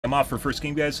I'm off for first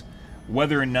game, guys.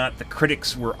 Whether or not the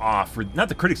critics were off, or not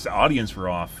the critics, the audience were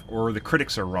off, or the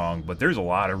critics are wrong, but there's a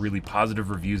lot of really positive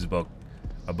reviews about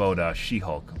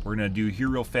She-Hulk. We're gonna do here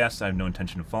real fast. I have no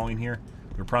intention of following here.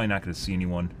 We're probably not gonna see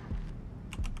anyone.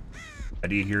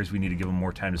 Idea here is we need to give them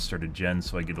more time to start a gen,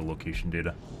 so I get a location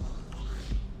data.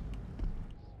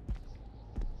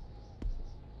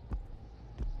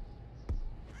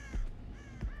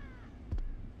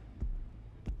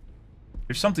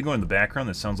 There's something going in the background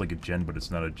that sounds like a gen, but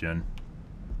it's not a gen.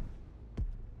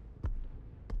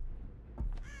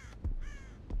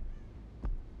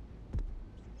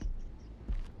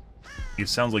 It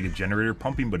sounds like a generator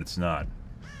pumping, but it's not.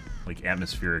 Like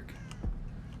atmospheric.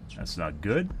 That's not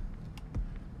good.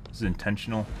 This is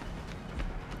intentional.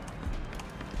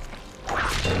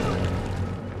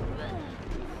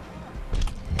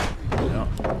 Yeah.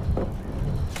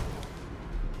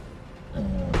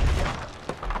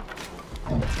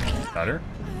 Got her.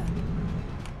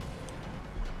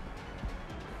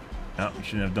 No, you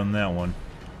shouldn't have done that one.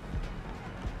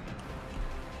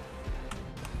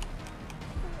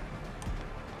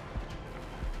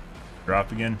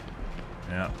 Dropped again.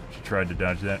 Yeah, she tried to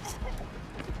dodge that.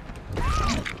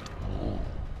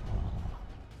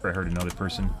 I heard another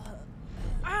person.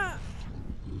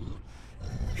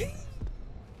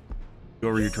 Go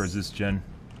over here towards this gen.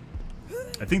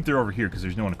 I think they're over here because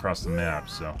there's no one across the map,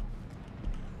 so.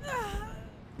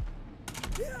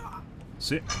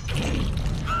 Sit.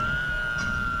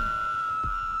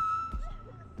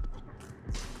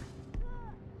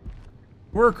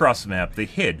 We're across the map. They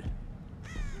hid.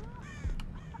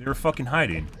 They were fucking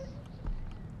hiding.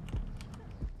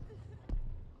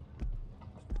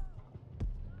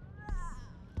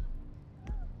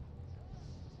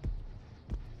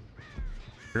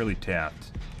 Barely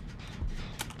tapped.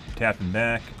 Tapping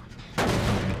back.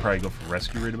 We'd probably go for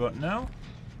rescue right about now.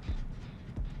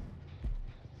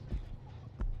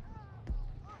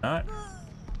 Not.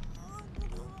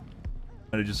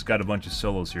 I just got a bunch of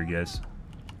solos here, guys.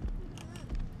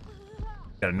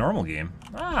 Got a normal game.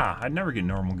 Ah, I'd never get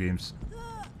normal games.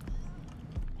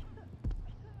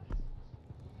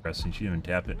 Pressing, she didn't even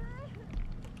tap it.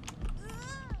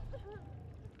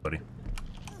 Buddy.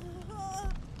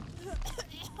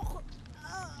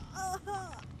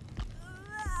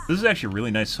 This is actually a really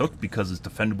nice hook because it's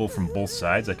defendable from both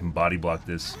sides. I can body block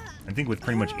this. I think with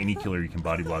pretty much any killer you can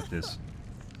body block this.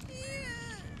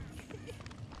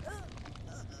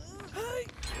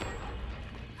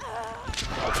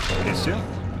 Yes, too.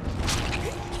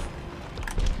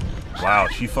 Wow,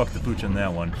 she fucked the pooch on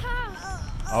that one.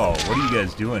 Oh, what are you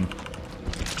guys doing?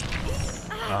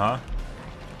 Uh-huh.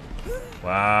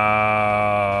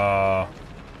 Wow.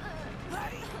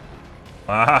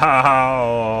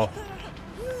 Wow.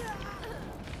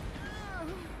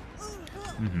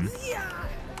 Mm-hmm.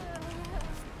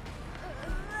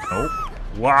 Oh.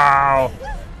 Wow.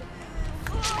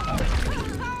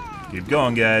 Keep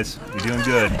going, guys. You're doing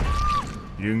good.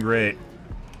 You're doing great.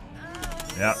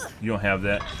 Yeah, you don't have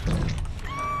that.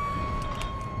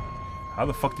 How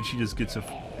the fuck did she just get so...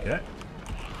 Okay.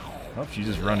 Oh, she's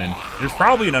just running. There's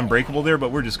probably an unbreakable there,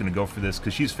 but we're just going to go for this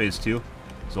because she's phase 2.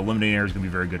 So eliminating her is going to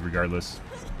be very good regardless.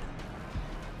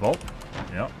 Vault.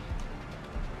 Yep.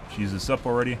 She's this up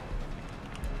already.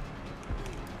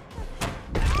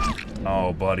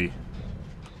 Oh, buddy.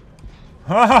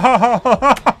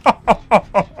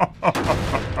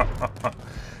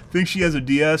 Think she has a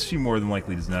DS? She more than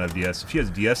likely does not have DS. If she has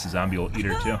DS, the zombie will eat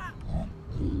her too.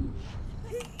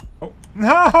 Oh.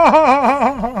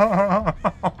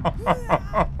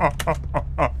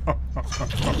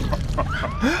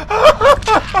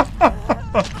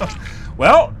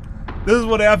 Well, this is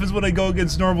what happens when I go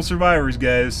against normal survivors,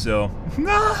 guys, so.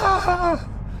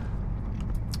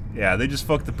 Yeah, they just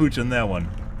fucked the pooch on that one.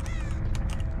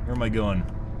 Where am I going?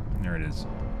 There it is.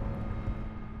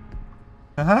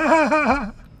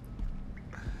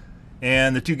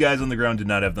 And the two guys on the ground did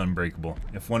not have the unbreakable.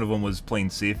 If one of them was playing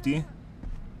safety.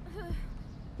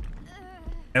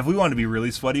 If we wanted to be really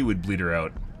sweaty, we'd bleed her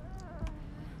out.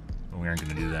 But we aren't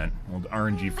going to do that. We'll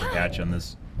RNG for hatch on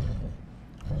this.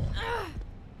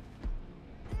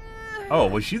 Oh,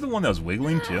 was she the one that was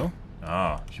wiggling too?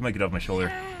 Ah, she might get off my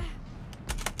shoulder.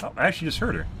 Oh, I actually just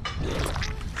heard her.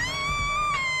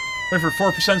 Wait for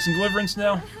 4% in deliverance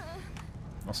now.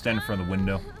 I'll stand in front of the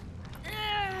window.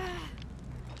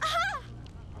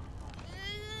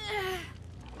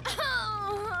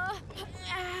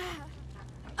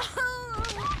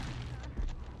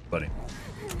 Buddy,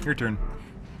 your turn.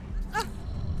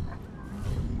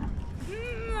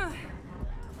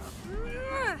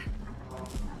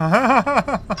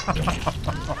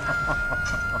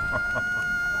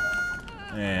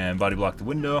 And body block the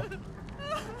window.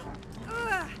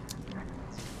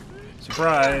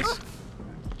 Surprise!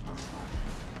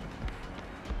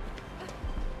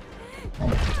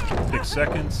 6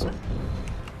 seconds.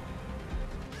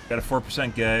 Got a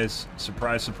 4%, guys.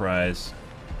 Surprise, surprise.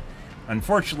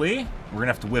 Unfortunately, we're gonna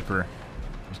have to whip her.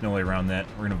 There's no way around that.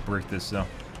 We're gonna break this, though.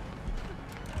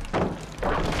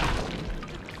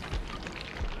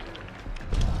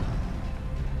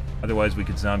 Otherwise, we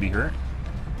could zombie her.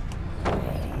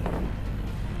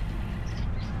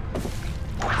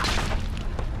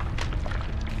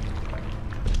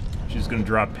 She's gonna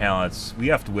drop pallets. We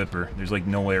have to whip her. There's like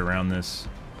no way around this.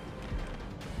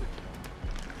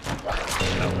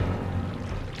 No.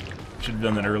 Should have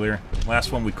done that earlier.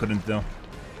 Last one we couldn't, though.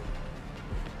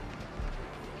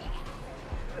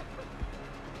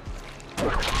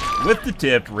 With the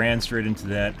tip, ran straight into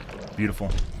that. Beautiful.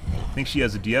 I think she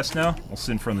has a DS now. We'll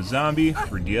send from the zombie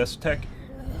for DS tech.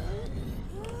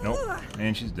 Nope.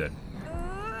 And she's dead.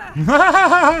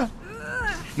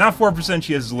 Not 4%,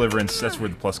 she has deliverance. That's where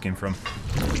the plus came from.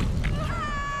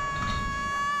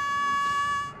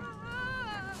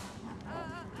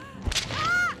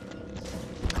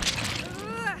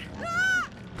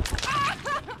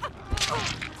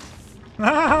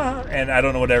 And I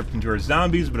don't know what happened to our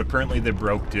zombies, but apparently they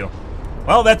broke too.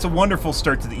 Well, that's a wonderful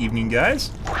start to the evening, guys.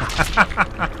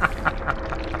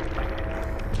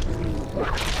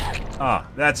 Ah,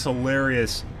 that's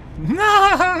hilarious.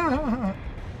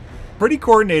 Pretty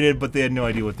coordinated, but they had no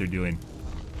idea what they're doing.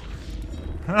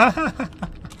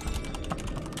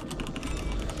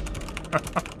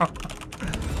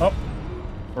 Oh,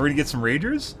 we're gonna get some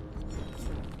ragers?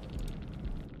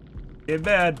 Get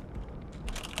bad.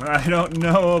 I don't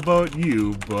know about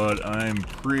you, but I'm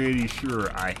pretty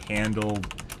sure I handled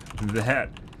that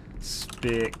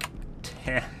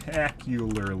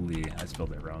spectacularly. I spelled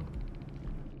that wrong.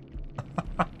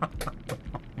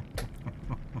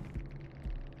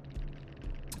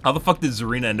 How the fuck did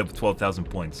Zarina end up with 12,000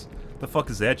 points? The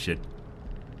fuck is that shit?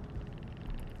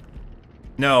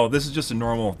 No, this is just a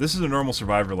normal... This is a normal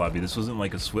Survivor lobby. This wasn't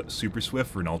like a Super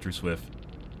Swift or an Ultra Swift.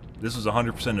 This was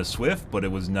 100% a Swift, but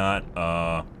it was not,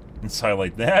 let's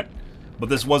highlight that. But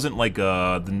this wasn't like,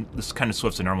 this kind of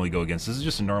Swifts I normally go against. This is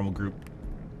just a normal group.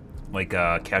 Like,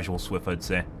 casual Swift, I'd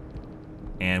say.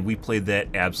 And we played that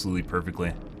absolutely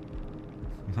perfectly.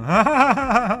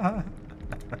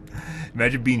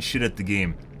 Imagine being shit at the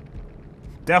game.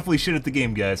 Definitely shit at the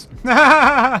game, guys.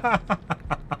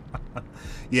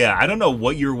 Yeah, I don't know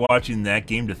what you're watching that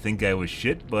game to think I was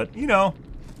shit, but, you know,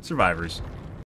 survivors.